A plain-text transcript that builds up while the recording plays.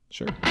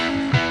Sure.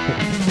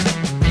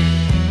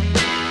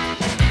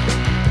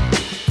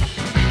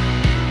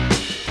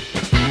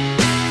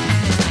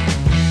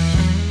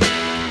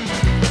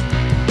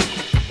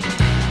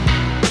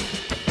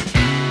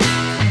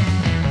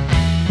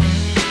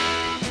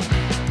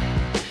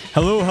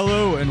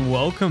 Hello, and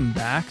welcome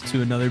back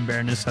to another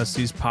Bear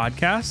Necessities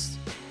podcast.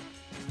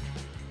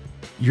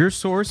 Your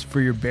source for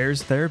your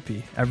Bears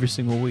therapy every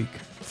single week,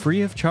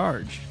 free of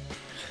charge.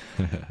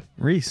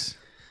 Reese,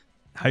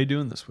 how you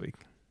doing this week?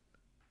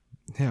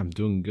 Yeah, I'm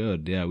doing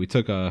good. Yeah, we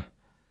took a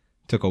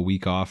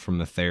week off from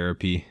the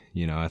therapy.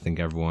 You know, I think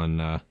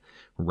everyone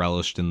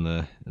relished in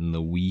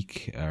the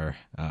week, or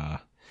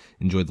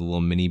enjoyed the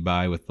little mini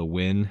bye with the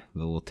win, the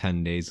little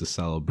 10 days of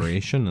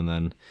celebration, and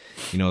then,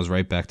 you know, it was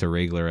right back to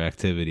regular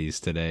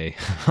activities today.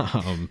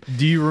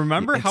 Do you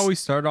remember how we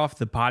started off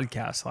the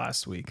podcast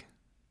last week?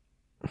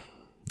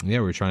 Yeah,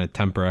 we were trying to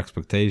temper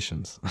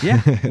expectations.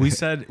 Yeah, we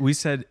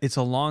said it's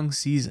a long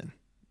season,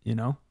 you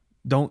know?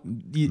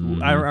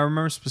 I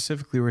remember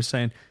specifically we were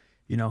saying,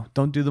 you know,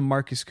 don't do the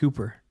Marcus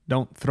Cooper.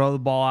 Don't throw the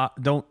ball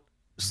out. Don't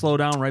slow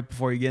down right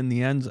before you get in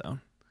the end zone.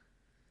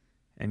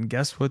 And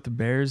guess what the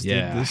Bears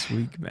did this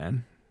week,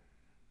 man?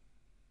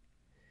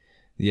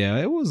 Yeah,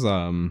 it was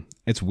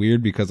it's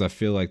weird because I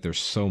feel like there's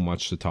so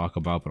much to talk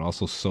about, but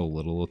also so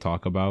little to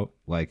talk about.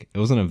 Like, it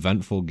was an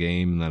eventful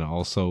game, and then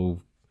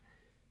also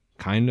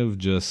kind of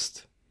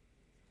just,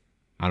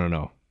 I don't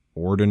know,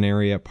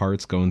 ordinary at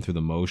parts, going through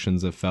the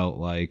motions, it felt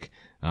like.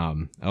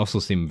 It also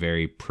seemed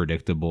very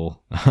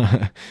predictable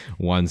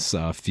once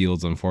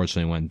Fields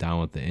unfortunately went down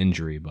with the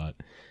injury. But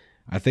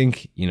I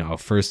think, you know,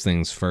 first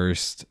things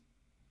first,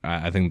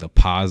 I think the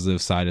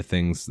positive side of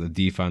things, the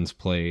defense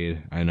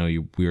played. I know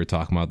we were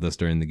talking about this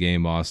during the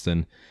game,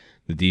 Austin.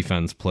 The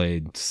defense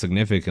played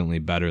significantly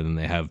better than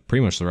they have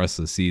pretty much the rest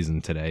of the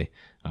season today.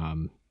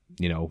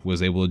 You know,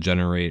 was able to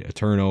generate a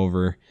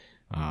turnover.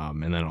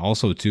 And then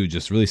also, too,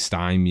 just really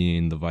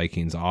stymieing the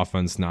Vikings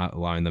offense, not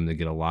allowing them to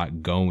get a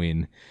lot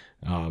going.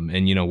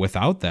 And, you know,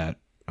 without that,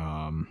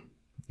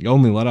 you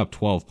only let up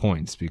 12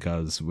 points,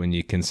 because when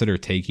you consider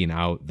taking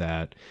out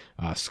that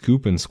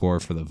scoop and score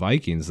for the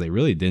Vikings, they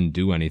really didn't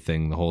do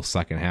anything the whole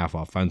second half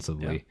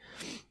offensively.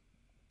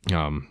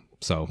 Yeah.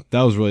 So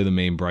that was really the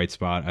main bright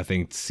spot. I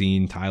think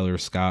seeing Tyler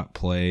Scott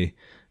play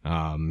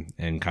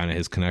and kind of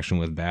his connection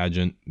with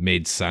Badgett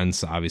made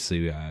sense.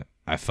 Obviously,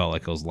 I felt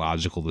like it was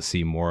logical to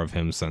see more of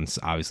him, since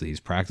obviously he's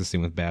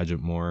practicing with Badgett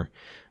more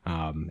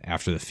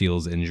after the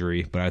Fields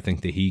injury. But I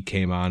think that he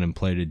came on and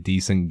played a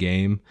decent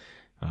game.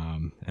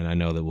 And I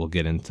know that we'll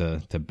get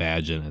into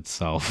Badgett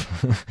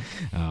itself.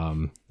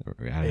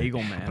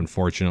 Bagel man.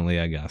 Unfortunately,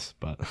 I guess.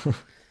 But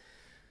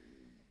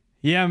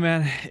yeah,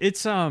 man,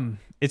 it's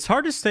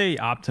hard to stay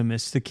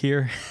optimistic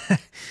here.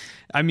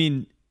 I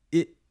mean,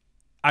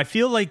 I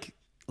feel like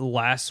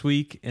last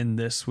week and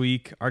this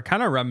week are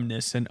kind of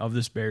reminiscent of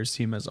this Bears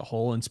team as a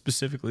whole, and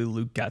specifically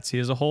Luke Getsy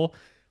as a whole.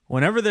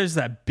 Whenever there's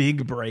that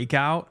big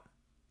breakout,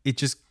 it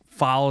just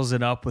follows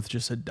it up with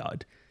just a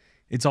dud.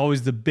 It's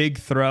always the big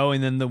throw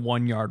and then the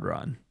 1 yard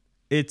run.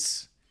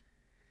 It's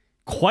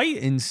quite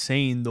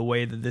insane the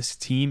way that this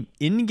team,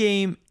 in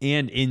game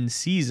and in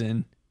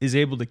season, is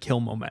able to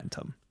kill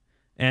momentum.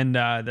 And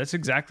that's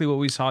exactly what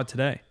we saw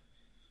today.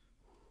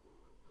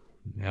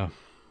 Yeah.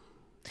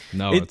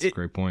 No, that's a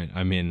great point.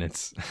 I mean,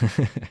 it's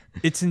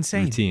it's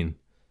insane. Routine.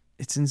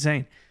 It's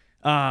insane.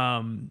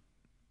 I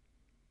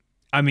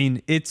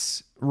mean,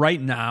 it's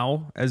right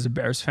now, as a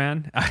Bears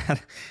fan, I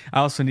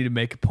also need to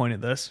make a point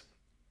of this.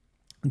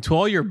 And to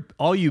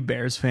all you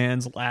Bears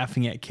fans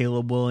laughing at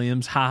Caleb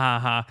Williams,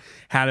 had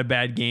a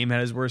bad game,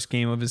 had his worst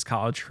game of his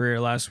college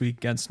career last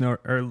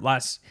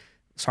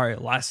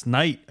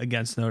night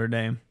against Notre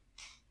Dame.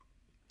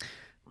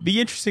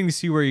 Be interesting to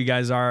see where you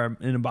guys are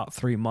in about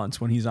 3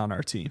 months when he's on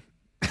our team.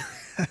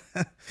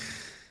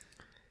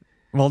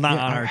 Well, not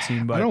on our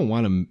team, but I don't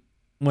want to.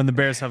 When the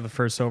Bears have the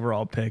first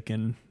overall pick,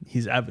 and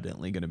he's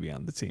evidently going to be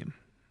on the team.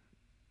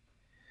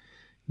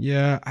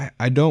 Yeah,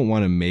 I don't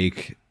want to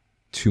make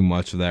too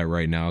much of that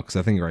right now, because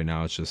I think right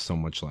now it's just so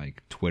much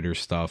like Twitter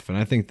stuff, and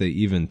I think that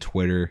even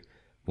Twitter,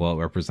 well, it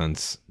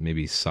represents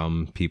maybe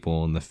some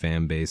people in the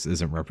fan base,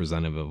 isn't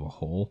representative of a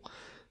whole.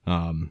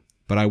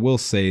 But I will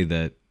say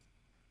that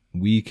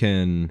we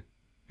can,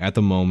 at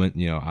the moment,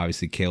 you know,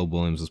 obviously Caleb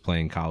Williams is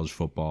playing college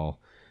football.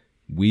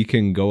 We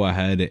can go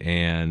ahead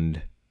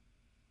and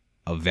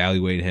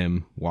evaluate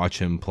him, watch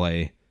him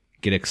play,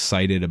 get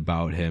excited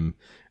about him.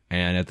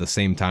 And at the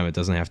same time, it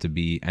doesn't have to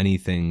be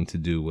anything to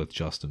do with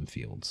Justin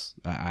Fields.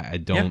 I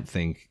don't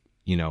think,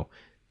 you know,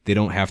 they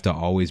don't have to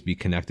always be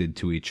connected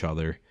to each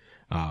other.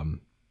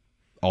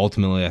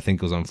 Ultimately, I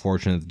think it was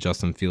unfortunate that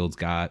Justin Fields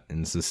got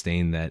and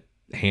sustained that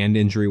hand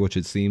injury, which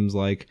it seems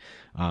like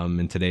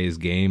in today's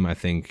game. I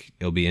think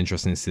it'll be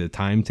interesting to see the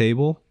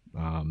timetable.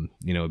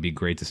 You know, it'd be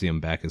great to see him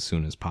back as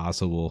soon as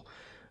possible.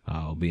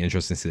 It'll be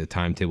interesting to see the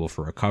timetable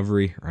for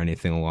recovery or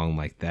anything along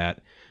like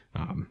that.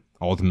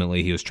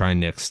 Ultimately, he was trying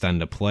to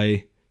extend a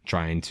play,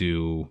 trying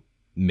to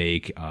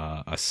make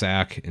a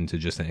sack into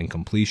just an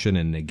incompletion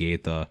and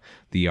negate the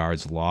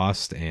yards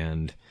lost.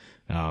 And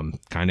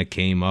kind of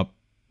came up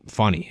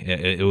funny.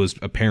 It was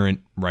apparent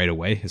right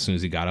away as soon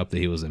as he got up that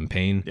he was in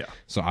pain. Yeah.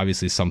 So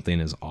obviously something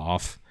is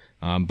off.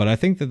 But I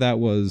think that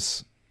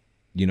was,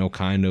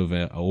 kind of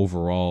an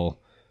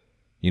overall,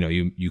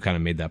 you kind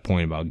of made that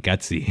point about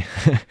Getsy.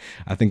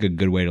 I think a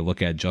good way to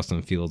look at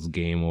Justin Fields'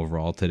 game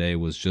overall today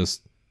was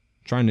just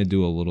trying to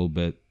do a little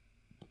bit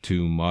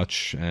too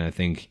much. And I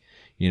think,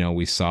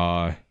 we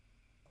saw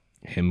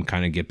him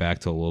kind of get back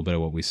to a little bit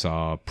of what we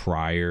saw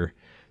prior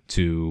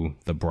to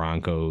the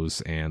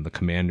Broncos and the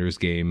Commanders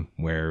game,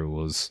 where it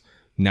was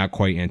not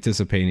quite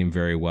anticipating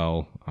very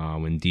well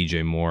when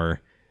DJ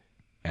Moore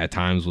at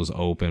times was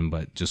open,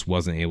 but just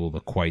wasn't able to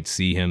quite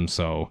see him.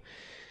 So,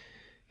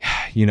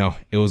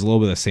 it was a little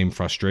bit of the same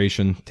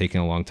frustration,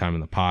 taking a long time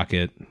in the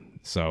pocket.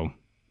 So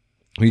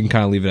we can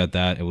kind of leave it at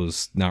that. It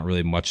was not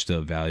really much to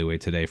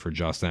evaluate today for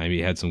Justin. I mean,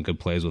 he had some good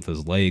plays with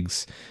his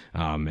legs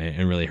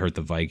and really hurt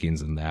the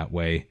Vikings in that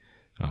way.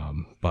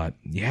 But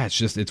yeah,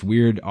 it's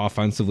weird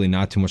offensively,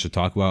 not too much to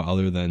talk about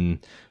other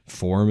than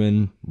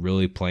Foreman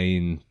really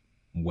playing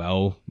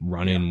well,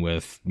 running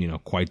with,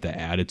 quite the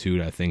attitude.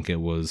 I think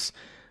it was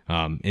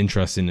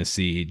interesting to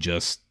see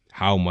just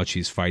how much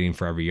he's fighting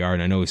for every yard.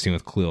 And I know we've seen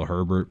with Khalil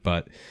Herbert,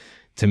 but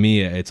to me,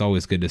 it's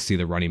always good to see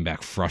the running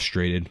back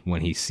frustrated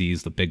when he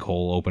sees the big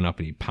hole open up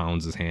and he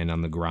pounds his hand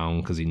on the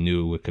ground because he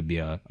knew it could be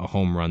a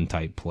home run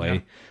type play.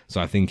 Yeah. So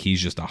I think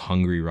he's just a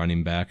hungry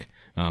running back.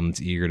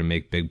 It's eager to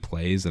make big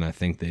plays, and I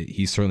think that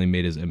he certainly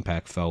made his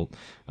impact felt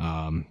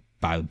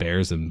by the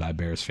Bears and by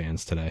Bears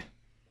fans today.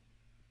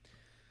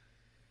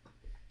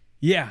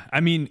 Yeah, I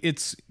mean,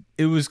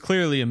 it was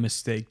clearly a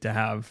mistake to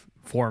have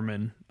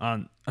Foreman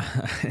on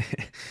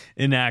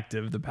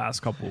inactive the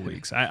past couple of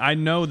weeks. I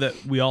know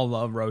that we all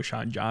love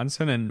Roschon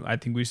Johnson, and I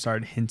think we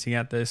started hinting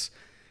at this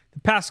the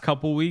past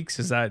couple of weeks,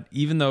 is that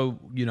even though,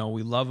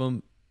 we love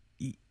him,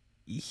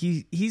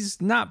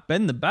 he's not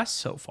been the best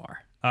so far.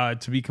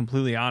 To be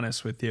completely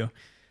honest with you.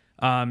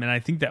 And I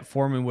think that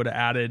Foreman would have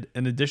added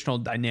an additional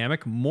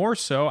dynamic. More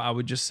so, I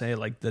would just say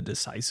like the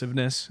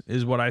decisiveness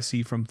is what I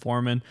see from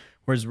Foreman.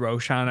 Whereas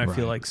Roschon, I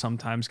feel like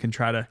sometimes can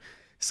try to,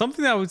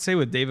 something that I would say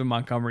with David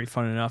Montgomery,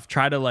 fun enough,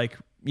 try to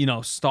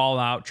stall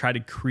out, try to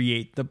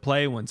create the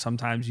play when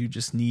sometimes you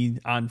just need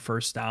on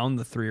first down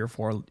the 3 or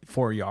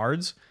 4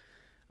 yards.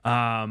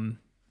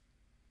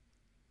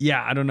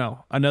 Yeah, I don't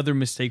know. Another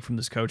mistake from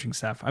this coaching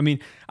staff. I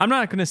mean, I'm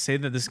not going to say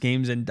that this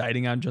game's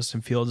indicting on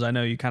Justin Fields. I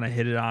know you kind of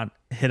hit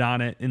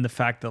on it in the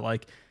fact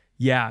that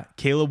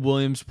Caleb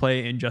Williams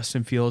play and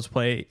Justin Fields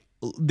play.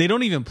 They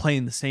don't even play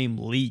in the same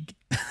league.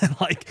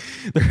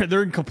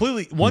 They're in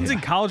completely. One's in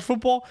college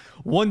football,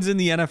 one's in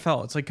the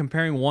NFL. It's like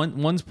comparing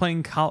one's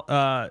playing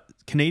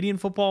Canadian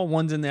football,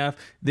 one's in the NFL.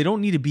 They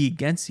don't need to be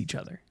against each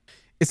other.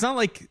 It's not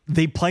like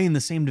they play in the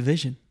same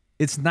division.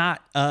 It's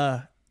not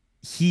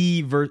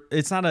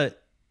it's not a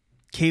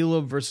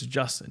Caleb versus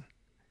Justin.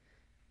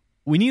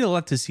 We need to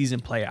let the season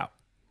play out.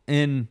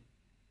 And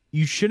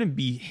you shouldn't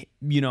be,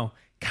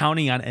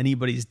 counting on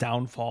anybody's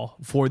downfall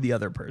for the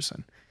other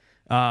person.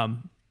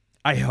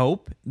 I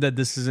hope that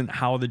this isn't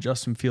how the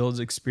Justin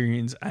Fields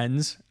experience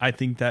ends. I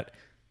think that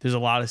there's a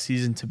lot of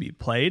season to be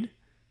played.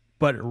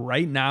 But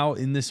right now,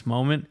 in this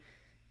moment,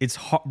 it's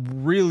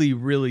really,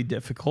 really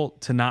difficult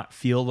to not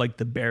feel like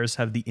the Bears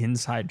have the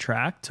inside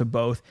track to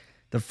both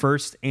the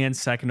first and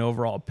second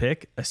overall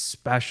pick,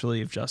 especially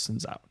if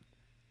Justin's out.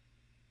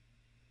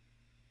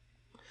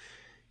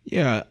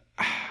 Yeah,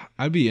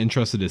 I'd be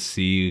interested to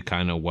see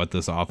kind of what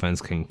this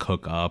offense can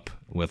cook up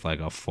with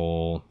a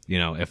full,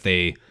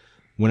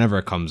 whenever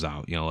it comes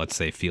out, let's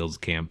say Fields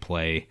can't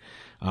play,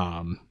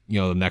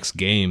 the next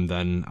game,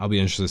 then I'll be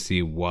interested to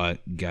see what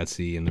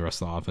Getsy and the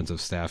rest of the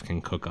offensive staff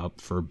can cook up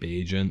for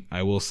Bagent.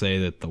 I will say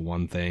that the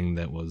one thing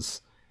that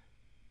was,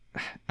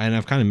 and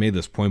I've kind of made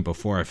this point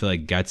before, I feel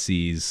like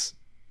Getsy's,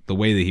 the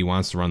way that he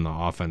wants to run the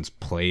offense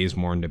plays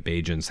more into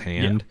Bagent's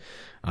hand,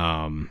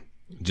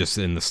 just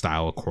in the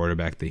style of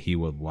quarterback that he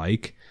would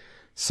like.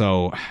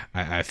 So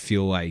I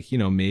feel like,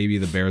 maybe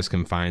the Bears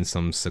can find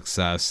some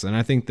success. And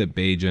I think that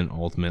Bagent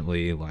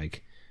ultimately,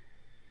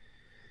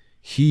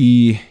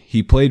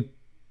 he played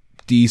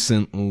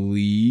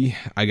decently,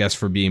 I guess,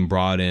 for being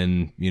brought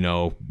in,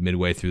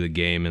 midway through the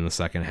game in the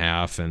second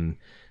half. And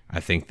I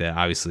think that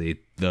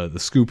obviously the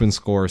scoop and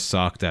score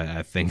sucked.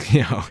 I think,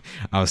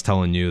 I was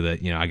telling you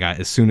that, I got,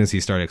 as soon as he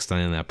started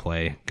extending that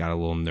play, got a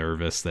little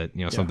nervous that,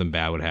 something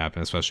bad would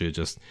happen, especially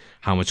just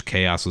how much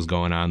chaos was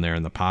going on there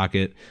in the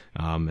pocket.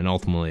 And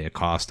ultimately it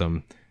cost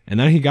him. And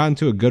then he got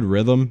into a good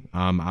rhythm.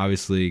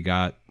 Obviously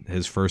got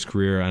his first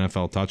career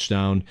NFL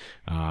touchdown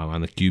on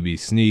the QB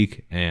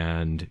sneak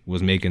and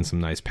was making some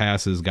nice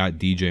passes, got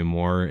DJ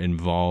Moore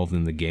involved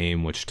in the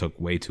game, which took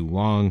way too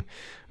long.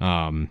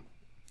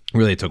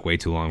 Really took way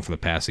too long for the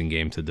passing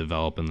game to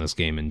develop in this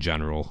game in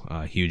general.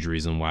 A huge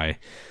reason why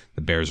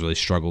the Bears really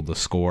struggled to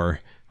score,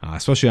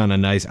 especially on a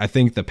nice, I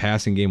think the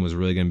passing game was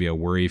really going to be a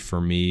worry for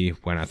me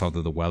when I thought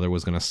that the weather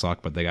was going to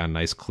suck, but they got a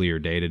nice clear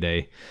day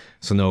today.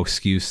 So no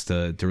excuse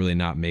to really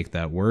not make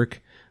that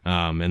work.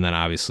 And then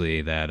obviously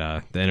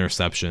that the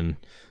interception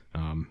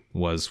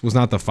was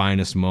not the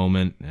finest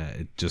moment.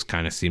 It just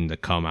kind of seemed to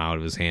come out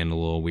of his hand a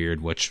little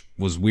weird, which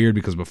was weird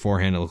because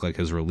beforehand it looked like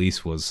his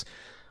release was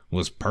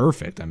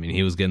perfect. I mean,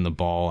 he was getting the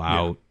ball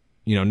out,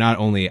 not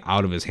only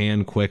out of his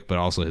hand quick, but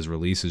also his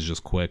release is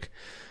just quick.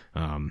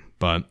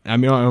 But I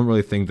mean, I don't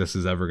really think this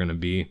is ever going to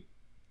be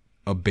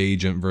a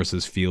Bagent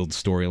versus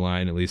Fields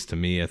storyline, at least to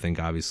me. I think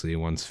obviously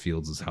once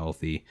Fields is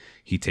healthy,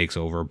 he takes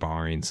over,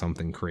 barring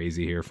something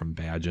crazy here from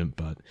Bagent.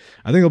 But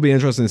I think it'll be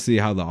interesting to see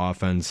how the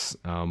offense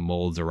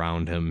molds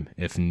around him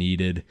if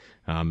needed,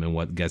 and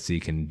what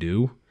Getsy can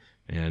do.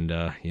 And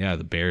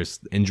the Bears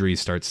injuries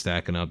start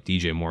stacking up.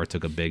 DJ Moore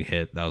took a big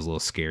hit. That was a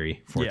little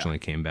scary. Fortunately,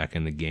 came back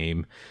in the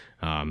game.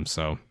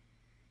 So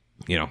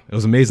it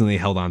was amazing they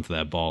held on to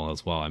that ball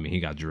as well. I mean, he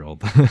got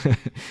drilled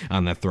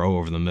on that throw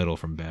over the middle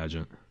from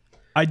Bagent.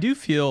 I do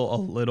feel a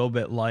little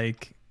bit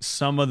like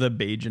some of the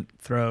Bagent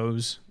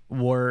throws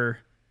were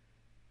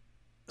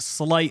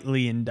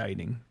slightly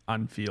indicting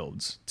on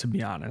Fields, to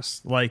be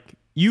honest. Like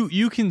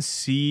you can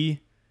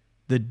see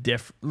the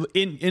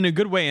in a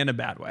good way and a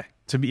bad way,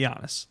 to be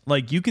honest.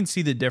 Like you can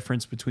see the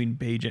difference between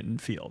Bagent and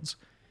Fields.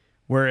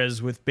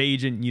 Whereas with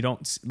Bagent, you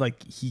don't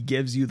he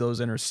gives you those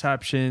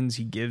interceptions,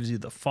 he gives you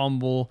the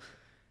fumble,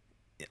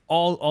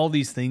 all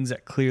these things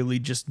that clearly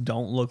just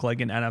don't look like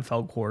an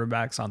NFL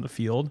quarterback's on the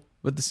field.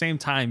 But at the same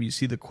time, you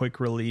see the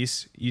quick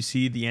release, you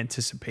see the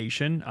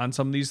anticipation on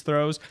some of these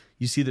throws,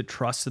 you see the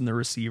trust in the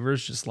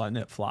receivers just letting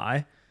it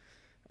fly.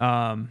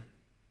 I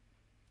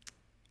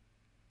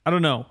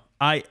don't know.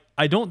 I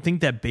don't think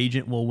that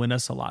Bagent will win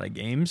us a lot of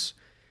games,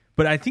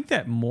 but I think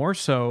that more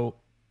so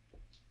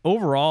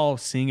overall,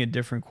 seeing a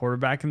different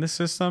quarterback in the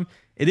system,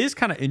 it is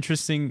kind of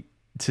interesting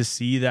to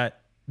see that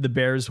the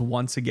Bears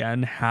once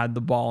again had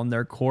the ball in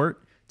their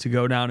court to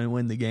go down and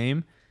win the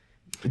game.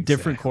 Exactly.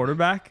 Different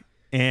quarterback,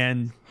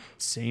 and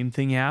same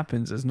thing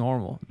happens as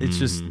normal. It's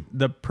just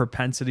the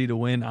propensity to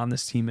win on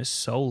this team is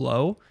so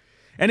low.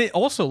 And it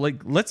also,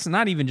 let's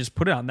not even just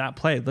put it on that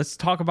play. Let's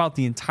talk about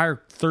the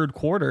entire third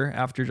quarter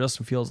after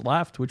Justin Fields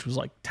left, which was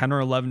like 10 or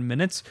 11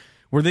 minutes,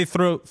 where they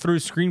threw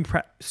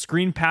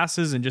screen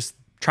passes and just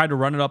tried to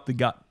run it up the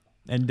gut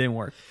and didn't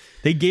work.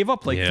 They gave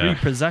up 3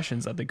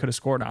 possessions that they could have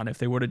scored on if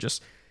they would have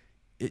just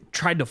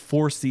tried to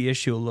force the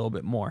issue a little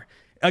bit more.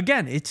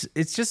 Again, it's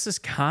just this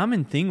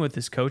common thing with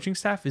this coaching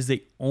staff is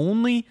they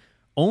only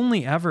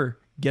ever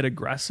get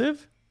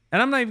aggressive.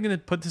 And I'm not even going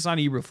to put this on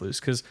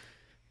Eberflus because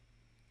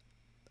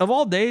of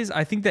all days,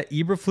 I think that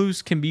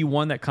Eberflus can be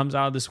one that comes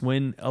out of this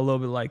win a little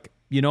bit like,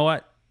 you know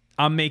what?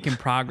 I'm making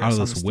progress on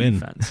this win.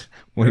 Defense.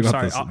 What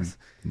about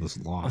this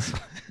loss?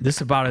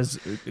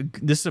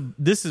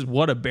 This is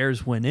what a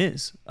Bears win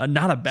is.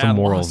 Not a bad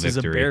loss. It's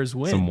a Bears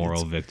win. It's a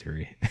moral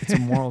victory. It's a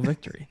moral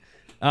victory.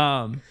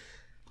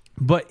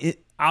 But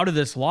out of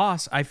this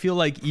loss, I feel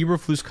like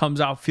Eberflus comes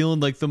out feeling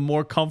like the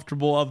more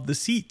comfortable of the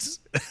seats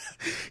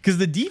because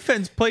the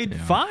defense played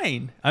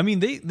fine. I mean,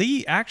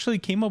 they actually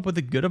came up with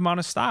a good amount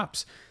of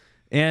stops,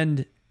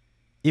 and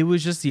it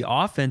was just the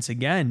offense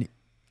again.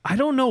 I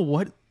don't know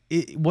what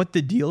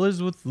the deal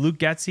is with Luke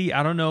Getsy.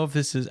 I don't know if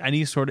this is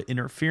any sort of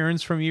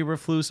interference from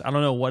Eberflus. I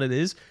don't know what it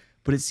is,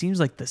 but it seems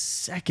like the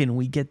second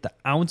we get the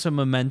ounce of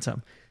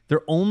momentum,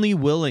 they're only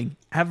willing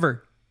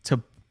ever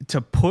to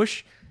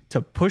push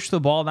the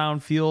ball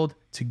downfield,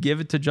 to give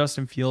it to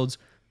Justin Fields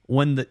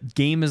when the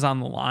game is on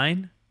the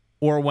line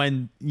or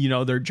when,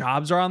 their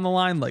jobs are on the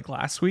line like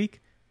last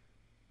week.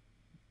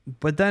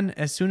 But then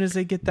as soon as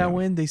they get that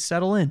win, they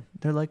settle in.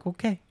 They're like,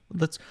 okay,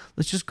 let's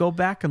just go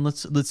back and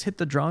let's hit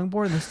the drawing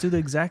board and let's do the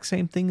exact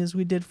same thing as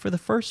we did for the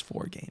first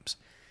 4 games.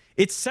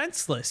 It's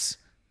senseless.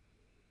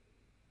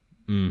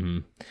 Mm-hmm.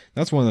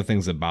 That's one of the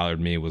things that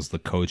bothered me was the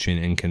coaching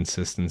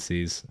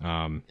inconsistencies.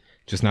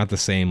 Just not the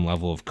same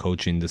level of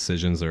coaching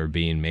decisions that are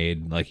being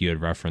made. Like you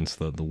had referenced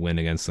the win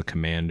against the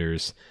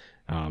Commanders,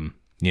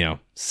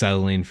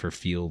 settling for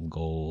field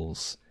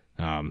goals.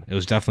 It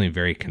was definitely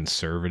very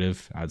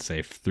conservative, I'd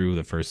say, through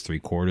the first 3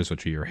 quarters,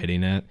 which you're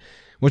hitting at,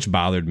 which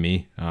bothered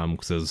me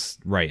because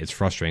it's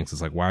frustrating. Cause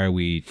it's like, why are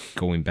we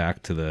going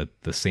back to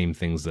the same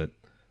things that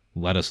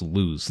let us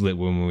lose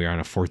when we are on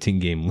a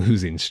 14-game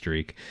losing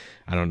streak?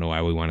 I don't know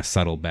why we want to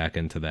settle back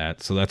into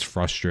that. So that's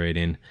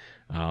frustrating.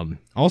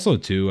 Also,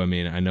 too, I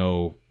mean, I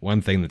know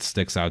one thing that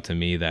sticks out to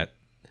me that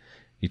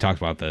you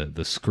talked about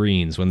the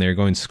screens when they're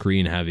going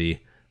screen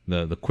heavy,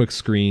 the quick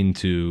screen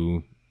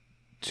to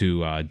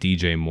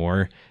DJ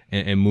Moore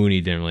and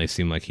Mooney didn't really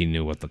seem like he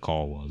knew what the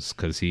call was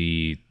because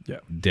he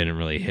didn't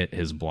really hit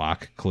his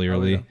block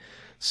clearly. Oh, yeah.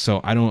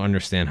 So I don't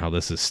understand how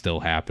this is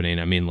still happening.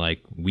 I mean,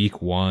 like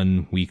week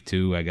 1, week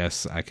 2, I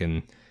guess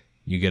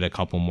you get a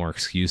couple more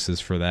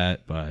excuses for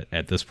that, but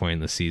at this point in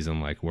the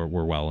season, like we're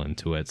well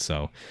into it,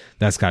 so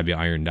that's got to be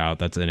ironed out.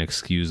 That's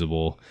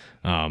inexcusable.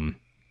 And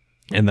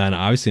then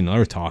obviously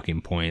another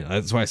talking point.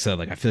 That's why I said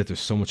I feel like there's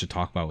so much to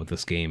talk about with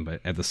this game,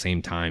 but at the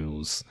same time, it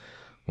was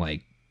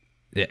like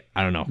I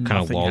don't know,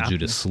 kind of lulled you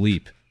to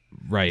sleep,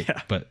 right?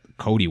 Yeah. But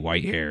Cody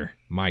Whitehair,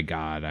 my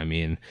God, I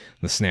mean,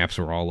 the snaps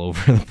were all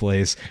over the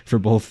place for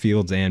both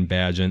Fields and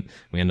Bagent.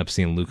 We end up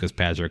seeing Lucas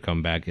Patrick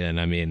come back in.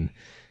 I mean,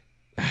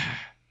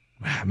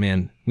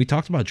 man, we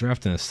talked about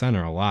drafting a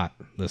center a lot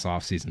this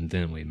offseason,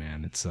 didn't we,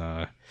 man?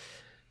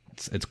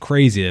 It's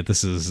crazy that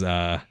this is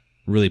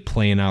really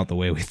playing out the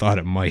way we thought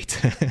it might.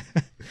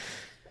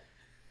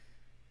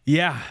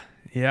 Yeah.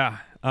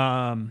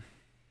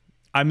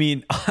 I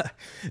mean,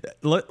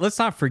 let's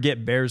not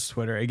forget Bears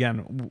Twitter.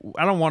 Again,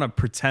 I don't want to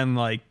pretend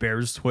like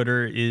Bears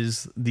Twitter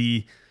is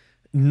the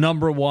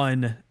number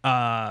one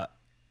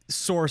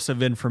source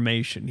of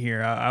information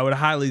here. I would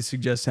highly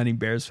suggest any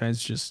Bears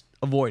fans just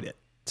avoid it,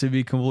 to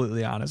be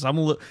completely honest.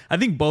 I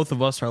think both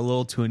of us are a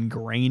little too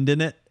ingrained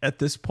in it at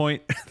this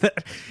point.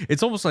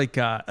 It's almost like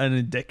an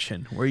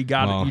addiction where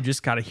you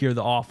just got to hear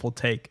the awful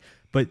take.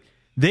 But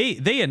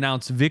they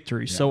announced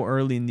victory so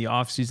early in the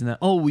offseason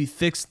that, we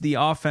fixed the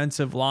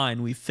offensive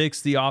line. We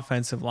fixed the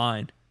offensive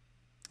line.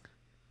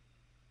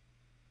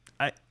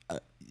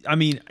 I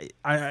mean,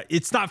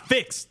 it's not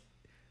fixed.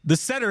 The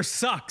center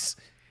sucks.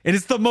 And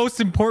it's the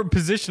most important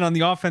position on the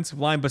offensive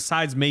line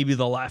besides maybe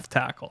the left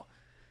tackle.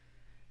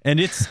 And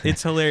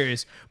it's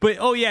hilarious. But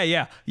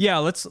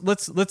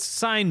let's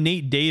sign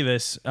Nate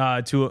Davis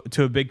to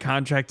a big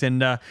contract,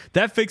 and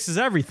that fixes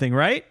everything,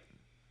 right?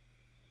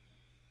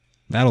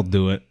 That'll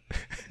do it.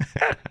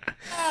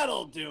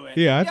 That'll do it.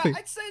 Yeah,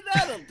 I'd say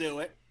that'll do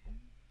it.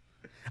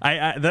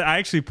 I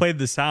actually played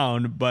the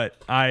sound,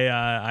 but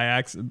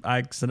I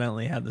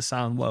accidentally had the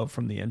sound low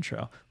from the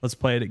intro. Let's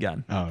play it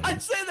again. Oh, yeah.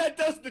 I'd say that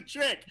does the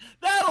trick.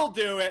 That'll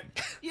do it.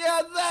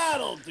 Yeah,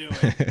 that'll do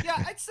it.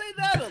 Yeah, I'd say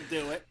that'll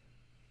do it.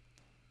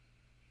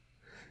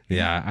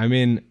 Yeah, I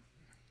mean,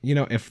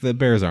 if the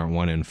Bears aren't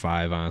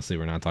 1-5, honestly,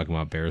 we're not talking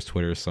about Bears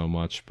Twitter so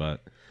much,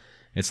 but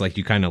it's like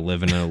you kind of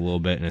live in it a little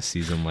bit in a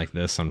season like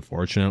this,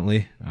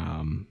 unfortunately,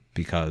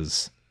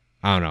 because,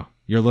 I don't know,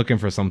 you're looking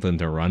for something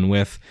to run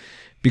with,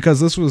 because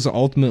this was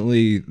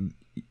ultimately,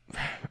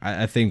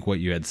 I think what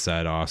you had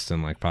said,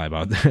 Austin, like probably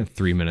about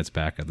 3 minutes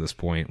back at this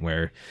point,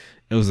 where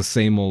it was the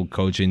same old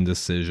coaching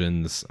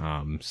decisions,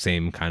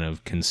 same kind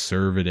of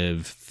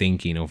conservative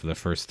thinking over the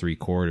first 3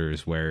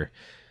 quarters, where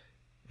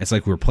it's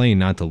like we're playing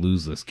not to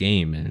lose this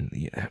game, and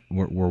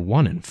we're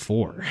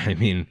 1-4. I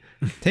mean,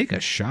 take a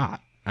shot.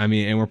 I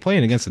mean, and we're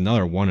playing against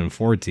another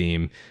 1-4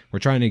 team. We're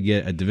trying to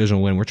get a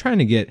divisional win. We're trying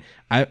to get.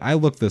 I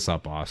looked this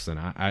up, Austin.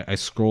 I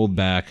scrolled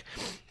back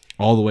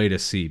all the way to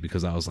see,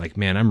 because I was like,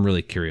 man, I'm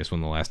really curious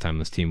when the last time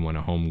this team won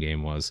a home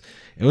game was.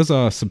 It was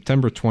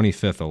September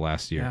 25th of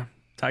last year. Yeah,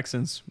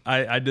 Texans.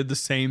 I did the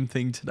same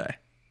thing today.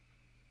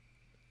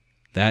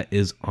 That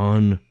is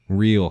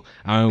unreal.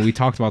 We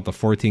talked about the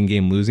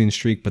 14-game losing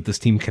streak, but this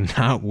team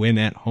cannot win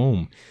at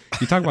home.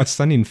 You talk about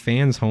sending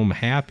fans home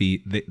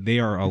happy. They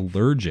are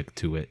allergic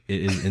to it.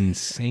 It is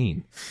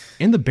insane.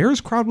 And the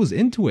Bears crowd was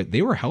into it.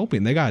 They were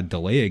helping. They got to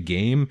delay a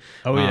game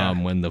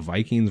when the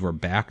Vikings were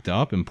backed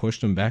up and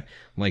pushed them back.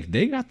 Like,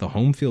 they got the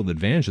home field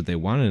advantage that they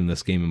wanted in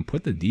this game and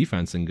put the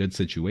defense in good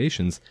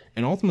situations.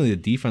 And ultimately, the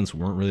defense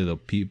weren't really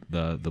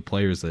the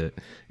players that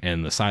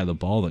and the side of the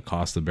ball that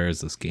cost the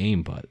Bears this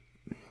game, but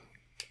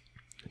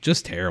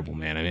just terrible,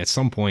 man. I mean, at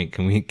some point,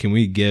 can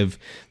we give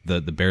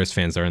the Bears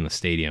fans that are in the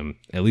stadium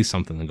at least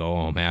something to go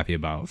home happy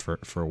about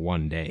for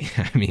one day?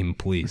 I mean,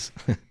 please.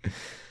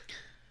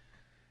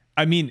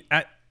 I mean,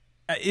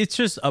 it's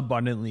just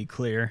abundantly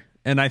clear,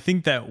 and I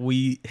think that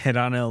we hit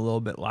on it a little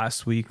bit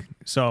last week.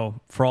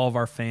 So for all of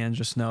our fans,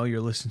 just know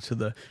you're listening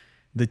to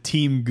the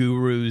team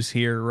gurus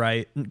here,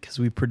 right? Because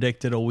we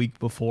predicted a week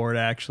before it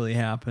actually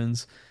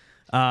happens.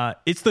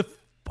 It's the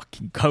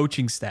fucking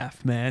coaching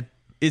staff, man.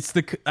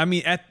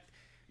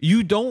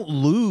 You don't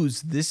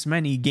lose this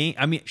many games.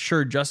 I mean,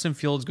 sure, Justin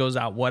Fields goes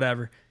out,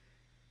 whatever.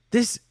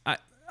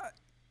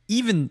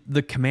 Even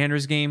the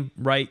Commanders game,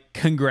 right?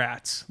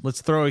 Congrats. Let's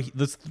throw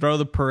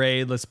the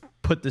parade. Let's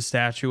put the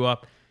statue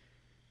up.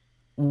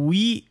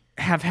 We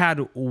have had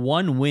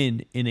one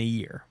win in a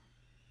year.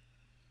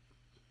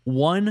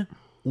 One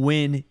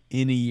win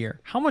in a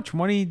year. How much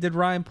money did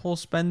Ryan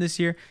Poles spend this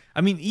year?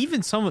 I mean,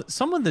 even some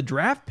of the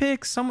draft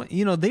picks,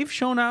 they've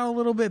shown out a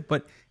little bit,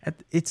 but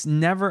it's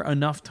never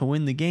enough to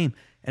win the game.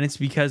 And it's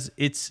because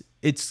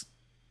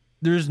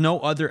there's no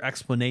other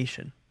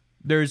explanation.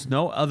 There's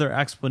no other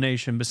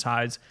explanation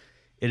besides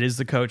it is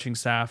the coaching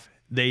staff.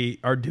 They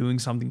are doing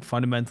something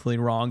fundamentally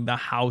wrong. The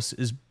house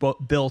is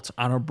built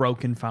on a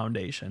broken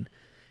foundation.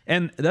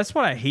 And that's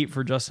what I hate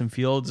for Justin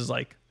Fields is,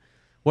 like,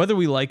 whether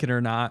we like it or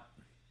not,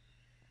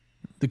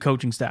 the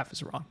coaching staff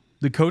is wrong.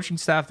 The coaching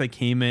staff that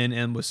came in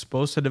and was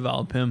supposed to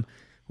develop him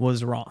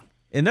was wrong.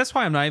 And that's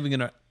why I'm not even going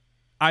to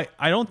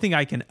I don't think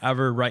I can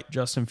ever write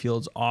Justin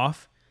Fields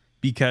off,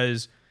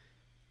 because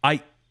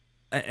I've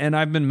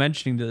been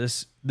mentioning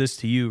this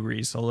to you,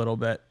 Reese, a little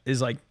bit,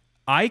 is like,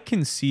 I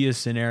can see a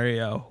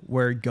scenario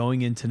where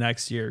going into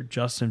next year,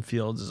 Justin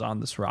Fields is on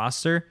this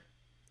roster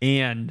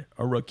and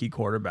a rookie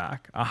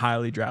quarterback, a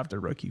highly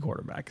drafted rookie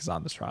quarterback is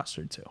on this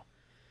roster too.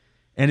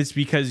 And it's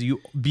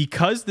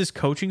because this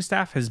coaching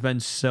staff has been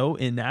so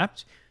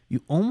inept,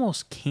 you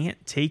almost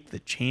can't take the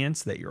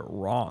chance that you're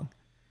wrong.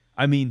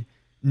 I mean,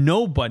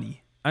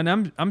 nobody,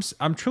 and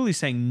I'm truly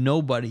saying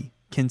nobody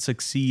can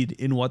succeed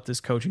in what this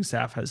coaching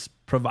staff has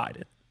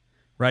provided,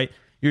 right?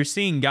 You're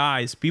seeing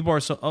guys, people are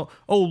so,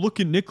 look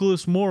at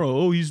Nicholas Morrow.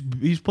 Oh,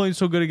 he's playing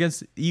so good against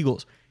the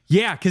Eagles.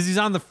 Yeah, because he's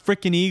on the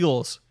freaking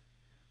Eagles.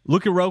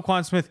 Look at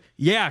Roquan Smith.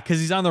 Yeah, because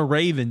he's on the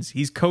Ravens.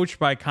 He's coached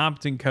by a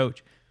competent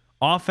coach.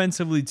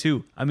 Offensively,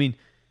 too. I mean,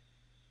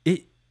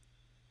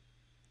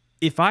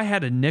 if I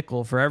had a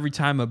nickel for every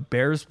time a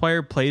Bears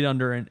player played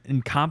under an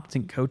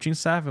incompetent coaching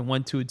staff and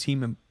went to a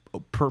team and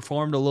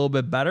performed a little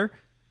bit better,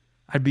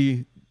 I'd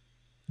be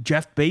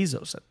Jeff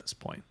Bezos at this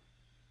point.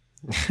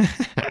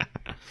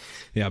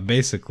 Yeah,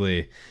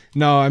 basically.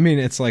 No, I mean,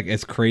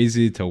 it's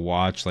crazy to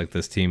watch like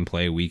this team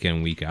play week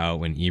in, week out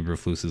when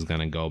Eberflus is going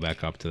to go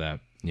back up to that,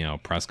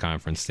 press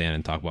conference stand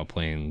and talk about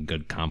playing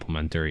good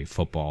complementary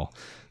football,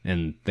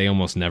 and they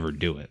almost never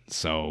do it.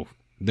 So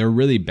they're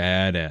really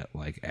bad at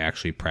like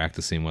actually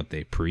practicing what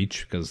they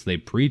preach, because they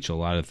preach a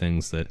lot of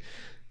things that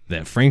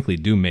frankly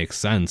do make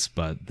sense,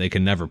 but they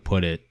can never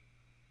put it,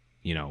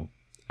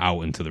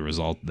 out into the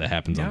result that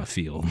happens on the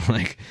field.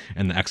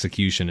 And the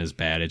execution is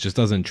bad. It just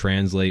doesn't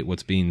translate.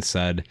 What's being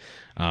said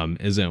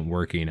isn't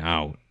working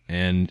out.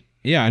 And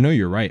yeah, I know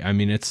you're right. I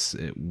mean,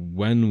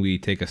 when we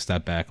take a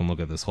step back and look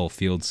at this whole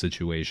field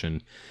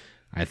situation,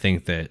 I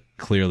think that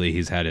clearly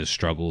he's had his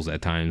struggles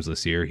at times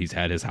this year. He's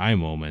had his high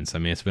moments. I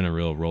mean, it's been a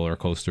real roller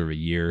coaster of a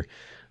year.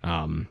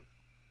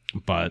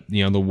 But,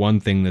 the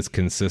one thing that's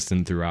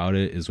consistent throughout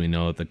it is we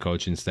know that the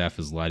coaching staff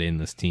is letting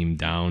this team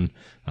down.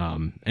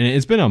 And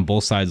it's been on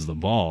both sides of the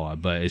ball,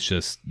 but it's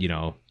just,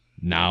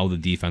 now the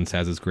defense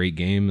has this great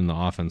game and the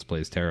offense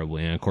plays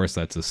terribly. And of course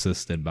that's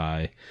assisted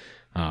by,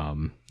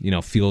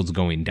 Fields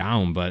going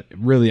down, but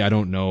really I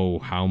don't know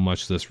how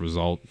much this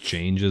result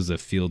changes if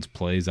Fields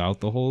plays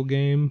out the whole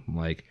game.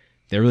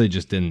 They really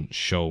just didn't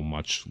show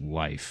much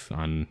life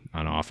on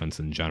offense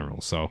in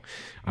general. So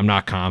I'm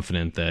not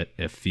confident that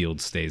if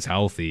Fields stays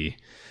healthy,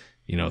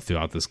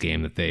 throughout this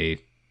game,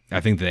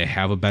 I think they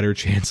have a better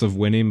chance of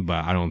winning,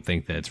 but I don't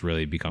think that it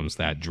really becomes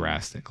that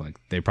drastic.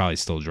 They probably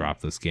still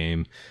drop this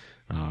game.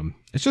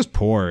 It's just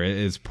poor.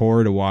 It's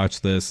poor to watch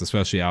this,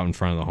 especially out in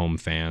front of the home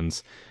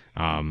fans,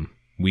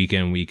 week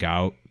in, week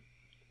out.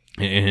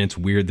 And it's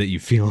weird that you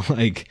feel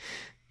like,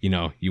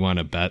 you want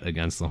to bet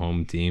against the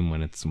home team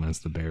when it's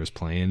the Bears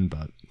playing,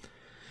 but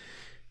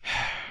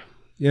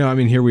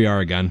here we are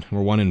again. We're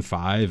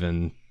 1-5,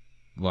 and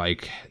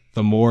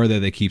the more that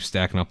they keep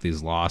stacking up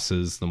these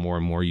losses, the more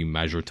and more you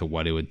measure to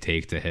what it would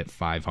take to hit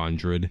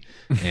 500,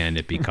 and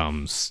it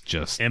becomes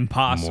just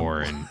impossible.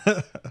 More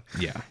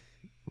yeah,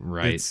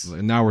 right.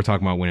 Now we're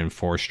talking about winning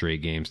 4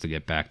 straight games to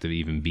get back to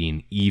even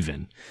being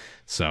even.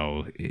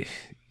 So,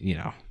 we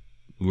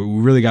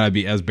really got to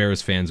be, as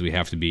Bears fans, we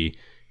have to be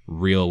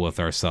real with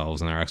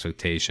ourselves and our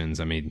expectations.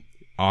 I mean,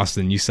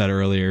 Austin, you said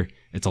earlier,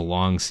 it's a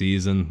long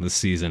season. This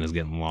season is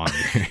getting longer.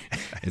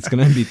 It's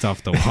going to be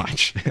tough to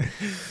watch.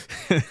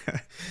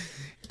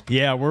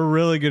 Yeah, we're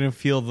really going to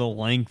feel the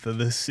length of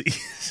this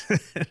season.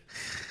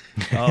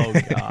 Oh,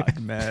 God,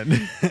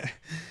 man.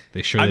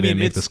 They didn't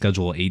make the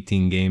schedule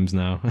 18 games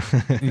now.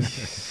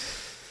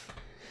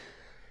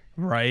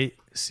 Right?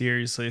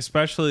 Seriously.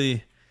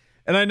 Especially,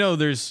 and I know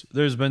there's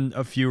been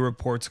a few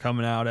reports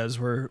coming out as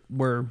we're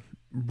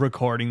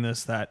recording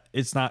this that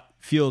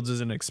Fields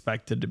isn't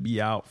expected to be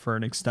out for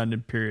an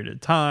extended period of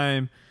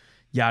time,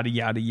 yada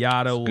yada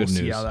yada. We'll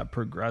see how that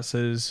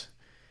progresses.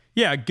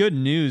 Yeah, good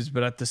news,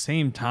 but at the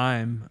same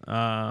time,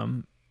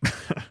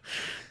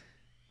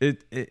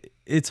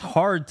 it's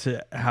hard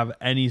to have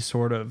any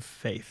sort of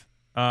faith.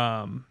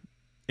 So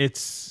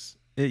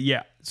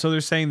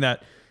they're saying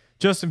that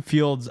Justin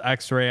Fields'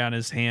 X-ray on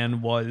his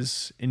hand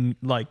was in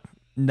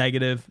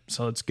negative,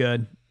 so it's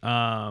good.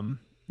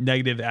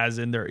 Negative as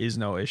in there is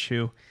no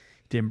issue.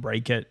 Didn't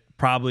break it.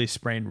 Probably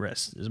sprained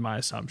wrist is my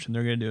assumption.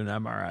 They're going to do an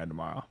MRI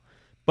tomorrow.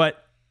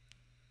 But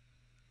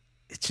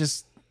it's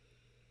just,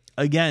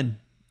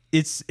 again,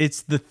 it's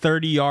the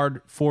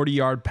 30-yard,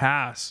 40-yard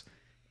pass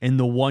and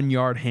the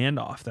 1-yard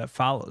handoff that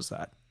follows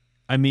that.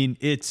 I mean,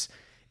 it's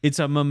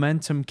a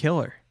momentum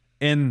killer.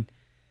 And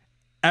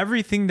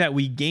everything that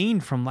we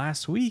gained from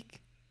last week,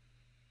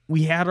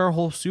 we had our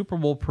whole Super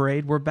Bowl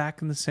parade. We're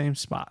back in the same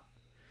spot.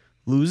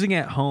 Losing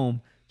at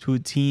home to a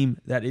team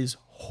that is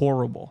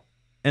horrible.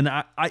 And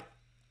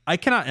I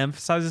cannot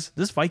emphasize this.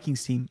 This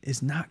Vikings team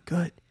is not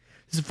good.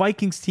 This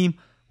Vikings team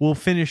will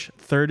finish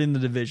 3rd in the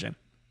division.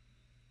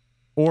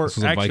 This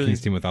was a Vikings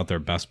team without their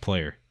best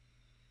player.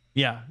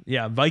 Yeah.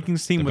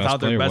 Vikings team without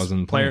their best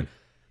player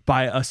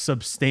by a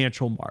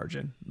substantial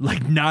margin.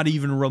 Not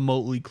even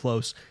remotely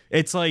close.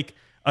 It's like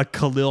a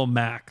Khalil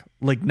Mack,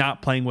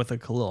 not playing with a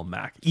Khalil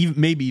Mack.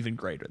 Maybe even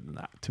greater than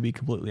that, to be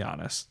completely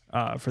honest,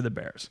 for the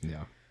Bears.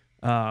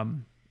 Yeah.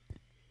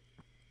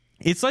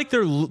 It's like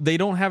they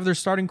don't have their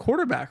starting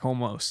quarterback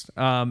almost.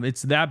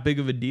 It's that big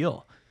of a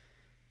deal.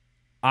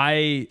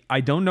 I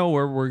don't know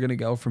where we're gonna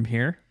go from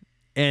here,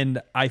 and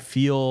I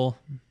feel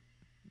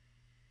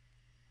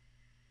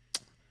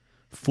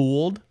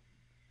fooled.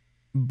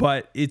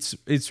 But it's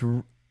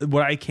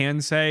what I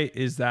can say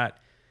is that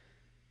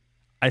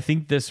I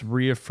think this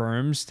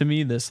reaffirms to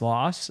me, this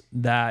loss,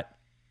 that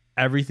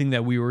everything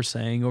that we were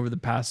saying over the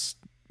past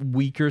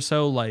week or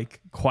so, like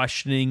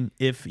questioning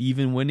if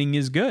even winning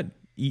is good.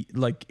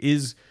 Like,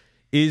 is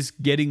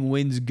getting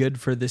wins good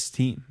for this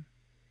team?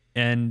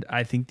 And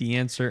I think the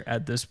answer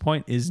at this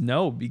point is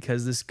no,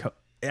 because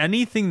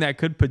anything that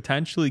could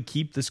potentially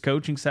keep this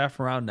coaching staff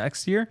around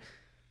next year,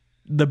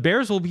 the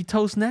Bears will be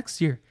toast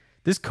next year.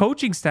 This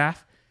coaching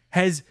staff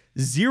has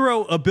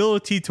zero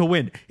ability to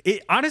win.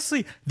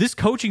 Honestly, this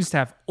coaching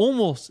staff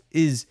almost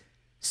is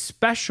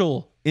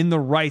special in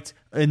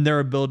their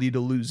ability to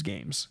lose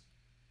games.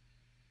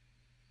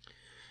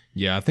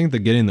 Yeah, I think that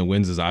getting the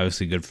wins is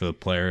obviously good for the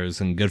players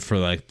and good for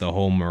like the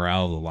whole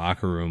morale of the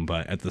locker room.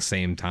 But at the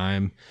same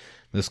time,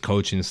 this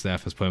coaching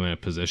staff has put them in a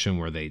position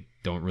where they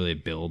don't really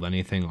build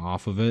anything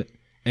off of it.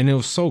 And it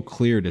was so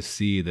clear to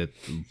see that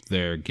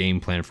their game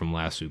plan from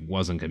last week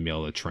wasn't going to be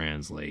able to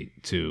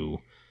translate to,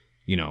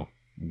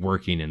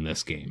 working in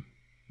this game.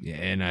 Yeah,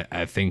 and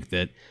I think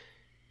that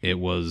it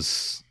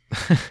was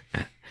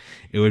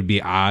it would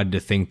be odd to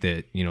think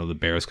that, the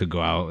Bears could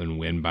go out and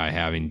win by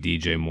having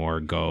DJ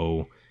Moore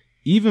go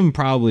even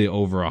probably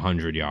over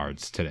 100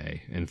 yards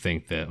today and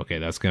think that, okay,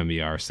 that's going to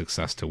be our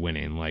success to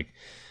winning. Like,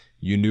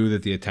 you knew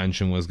that the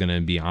attention was going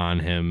to be on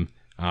him.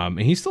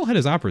 And he still had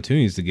his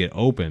opportunities to get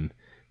open,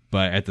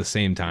 but at the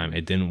same time,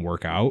 it didn't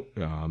work out.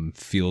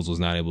 Fields was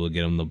not able to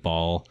get him the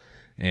ball.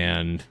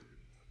 And,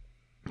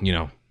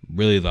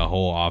 really the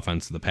whole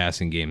offense of the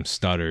passing game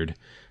sputtered,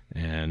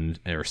 and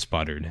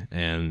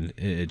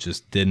it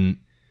just didn't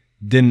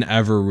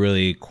ever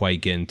really quite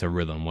get into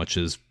rhythm, which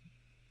is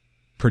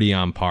pretty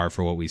on par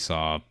for what we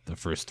saw the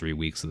first 3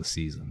 weeks of the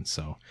season.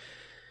 So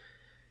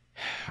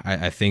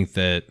I think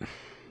that,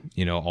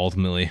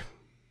 ultimately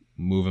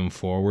moving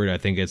forward, I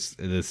think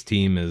this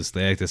team is,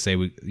 they like to say,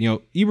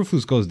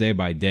 Eberflus goes day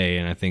by day.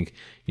 And I think,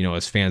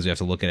 as fans, we have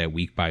to look at it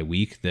week by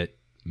week, that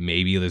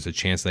maybe there's a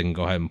chance they can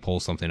go ahead and pull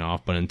something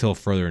off. But until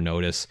further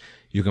notice,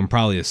 you can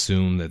probably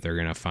assume that they're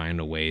going to find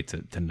a way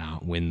to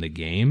not win the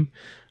game.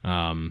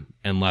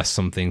 Unless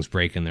some things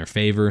break in their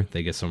favor,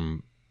 they get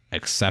some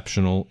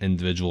exceptional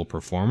individual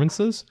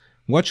performances,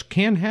 which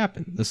can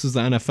happen. This is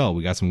the NFL.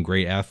 We got some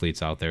great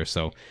athletes out there,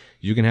 so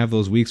you can have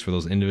those weeks where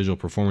those individual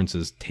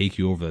performances take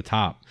you over the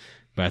top.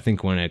 But I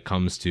think when it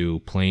comes to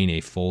playing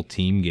a full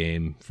team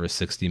game for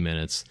 60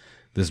 minutes,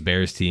 this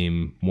Bears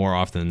team, more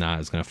often than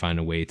not, is going to find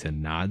a way to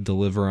not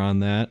deliver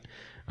on that.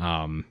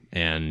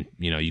 And,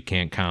 you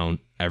can't count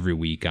every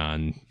week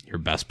on your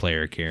best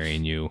player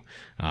carrying you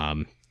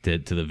to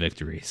the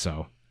victory.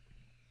 So,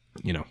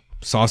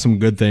 saw some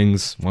good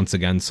things. Once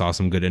again, saw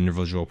some good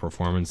individual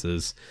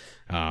performances,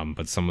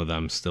 but some of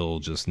them still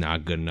just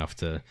not good enough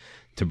to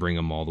bring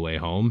them all the way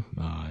home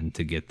and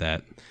to get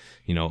that,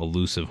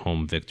 elusive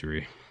home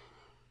victory.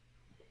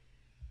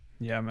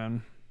 Yeah,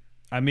 man.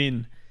 I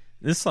mean,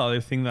 this is the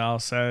other thing that I'll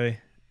say.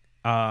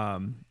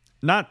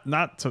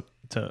 Not to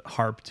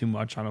harp too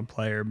much on a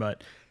player,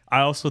 but I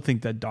also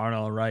think that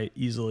Darnell Wright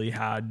easily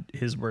had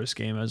his worst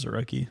game as a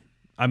rookie.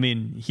 I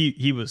mean,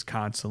 he was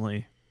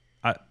constantly.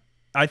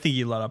 I think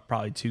he let up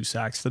probably 2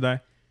 sacks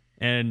today,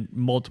 and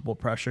multiple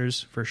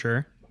pressures for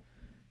sure.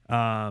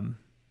 But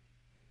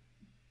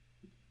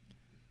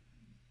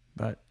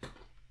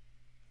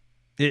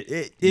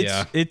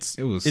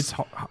it's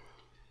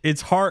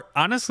hard.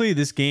 Honestly,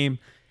 this game,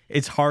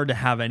 it's hard to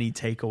have any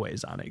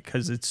takeaways on it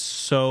because it's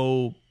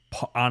so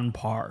on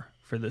par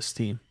for this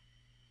team.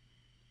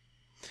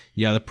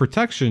 Yeah, the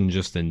protection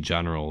just in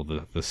general,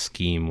 the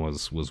scheme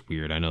was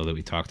weird. I know that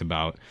we talked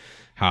about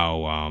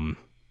how,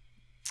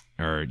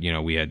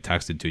 we had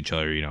texted to each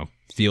other,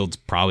 Fields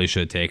probably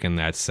should have taken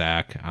that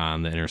sack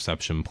on the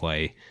interception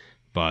play,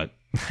 but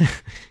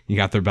you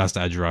got their best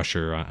edge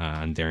rusher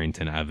on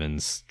Darrington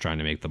Evans trying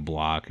to make the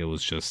block. It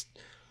was just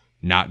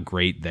not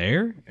great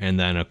there. And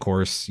then, of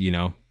course, you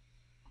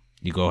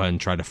go ahead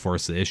and try to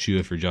force the issue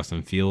if you're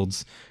Justin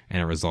Fields,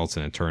 and it results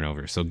in a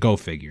turnover. So go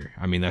figure.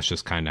 I mean, that's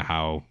just kind of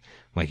how,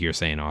 like you're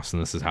saying, Austin,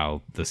 this is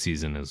how the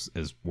season is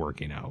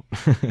working out.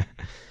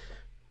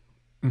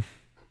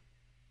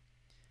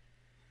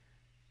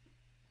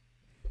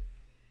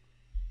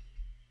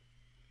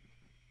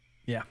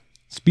 Yeah.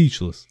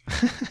 Speechless.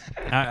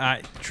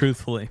 I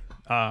truthfully,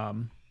 I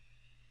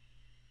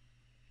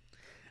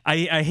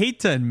hate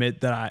to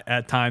admit that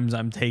at times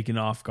I'm taken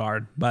off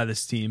guard by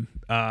this team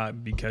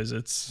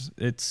because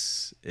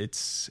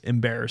it's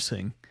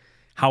embarrassing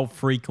how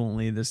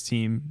frequently this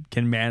team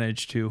can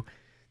manage to.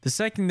 The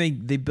second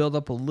they build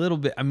up a little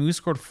bit, I mean, we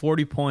scored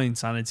 40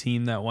 points on a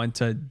team that went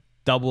to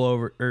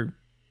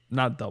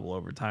not double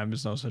overtime.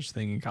 There's no such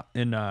thing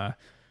in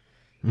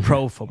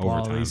pro football,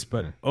 overtime, at least,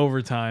 but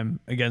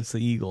overtime against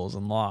the Eagles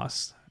and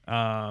lost.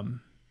 But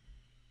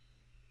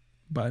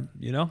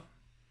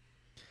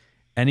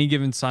any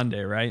given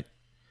Sunday, right?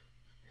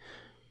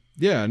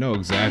 Yeah, no,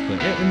 exactly.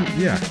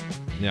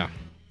 Yeah.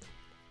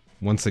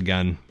 Once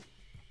again,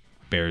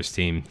 Bears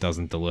team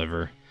doesn't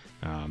deliver.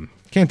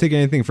 Can't take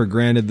anything for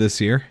granted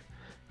this year.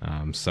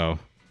 So,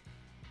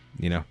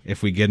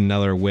 if we get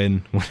another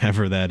win,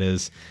 whatever that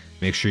is,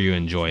 make sure you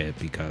enjoy it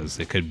because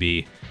it could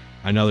be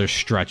another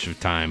stretch of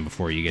time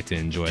before you get to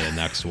enjoy the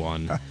next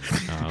one.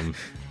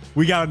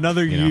 We got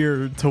another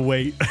year to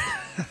wait.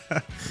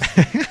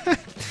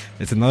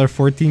 It's another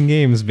 14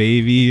 games,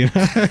 baby.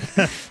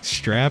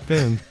 Strap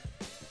in.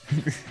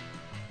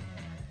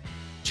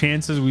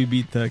 Chances we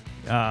beat the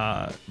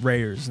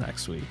Raiders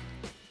next week.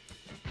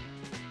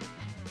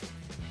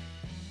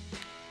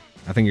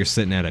 I think you're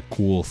sitting at a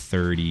cool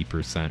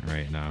 30%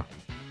 right now.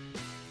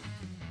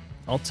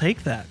 I'll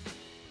take that.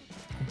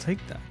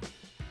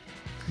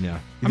 Yeah. You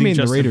I mean,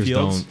 think the Raiders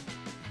Fields, don't.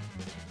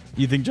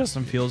 You think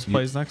Justin Fields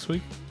plays next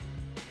week?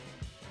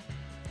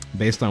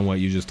 Based on what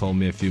you just told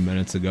me a few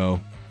minutes ago,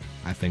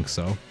 I think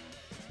so.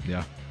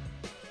 Yeah.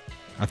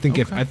 I think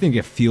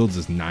if Fields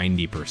is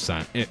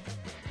 90%,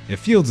 if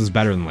Fields is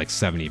better than like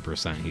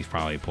 70%, he's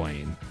probably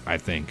playing, I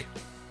think.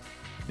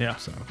 Yeah.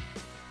 So.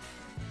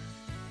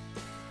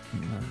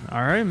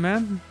 All right,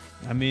 man.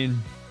 I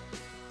mean,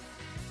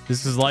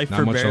 this is life Not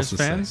for much Bears else to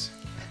fans.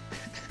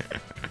 say.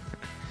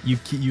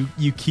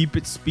 You keep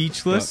it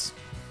speechless.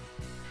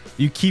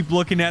 You keep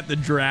looking at the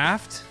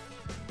draft.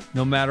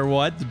 No matter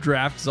what, the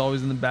draft is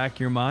always in the back of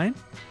your mind.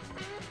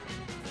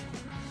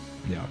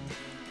 Yeah.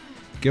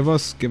 Give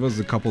us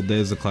a couple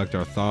days to collect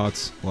our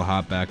thoughts. We'll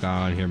hop back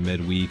on here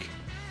midweek.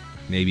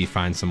 Maybe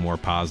find some more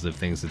positive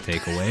things to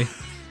take away.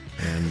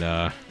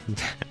 And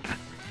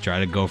try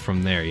to go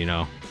from there,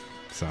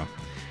 So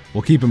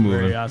we'll keep it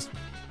moving.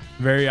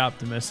 Very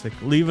optimistic.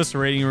 Leave us a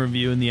rating and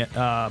review in the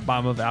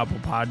bottom of Apple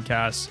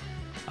Podcasts.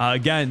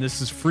 Again,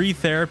 this is free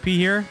therapy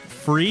here.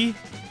 Free.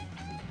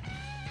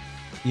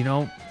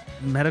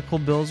 Medical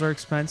bills are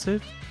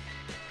expensive.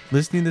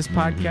 Listening to this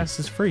podcast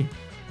is free.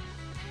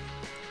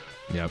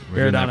 Yep,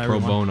 we're doing that pro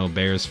bono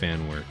Bears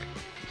fan work.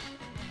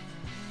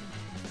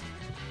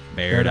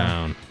 Bear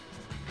down.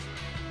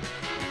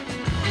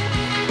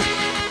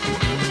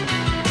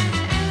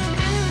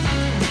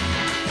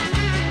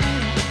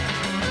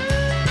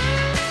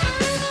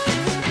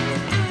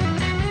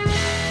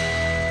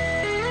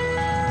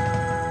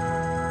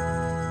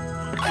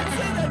 I'd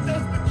say that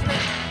does the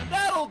trick.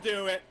 That'll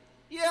do it.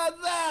 Yeah,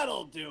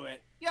 that'll do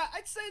it. Yeah,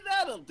 I'd say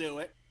that'll do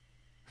it.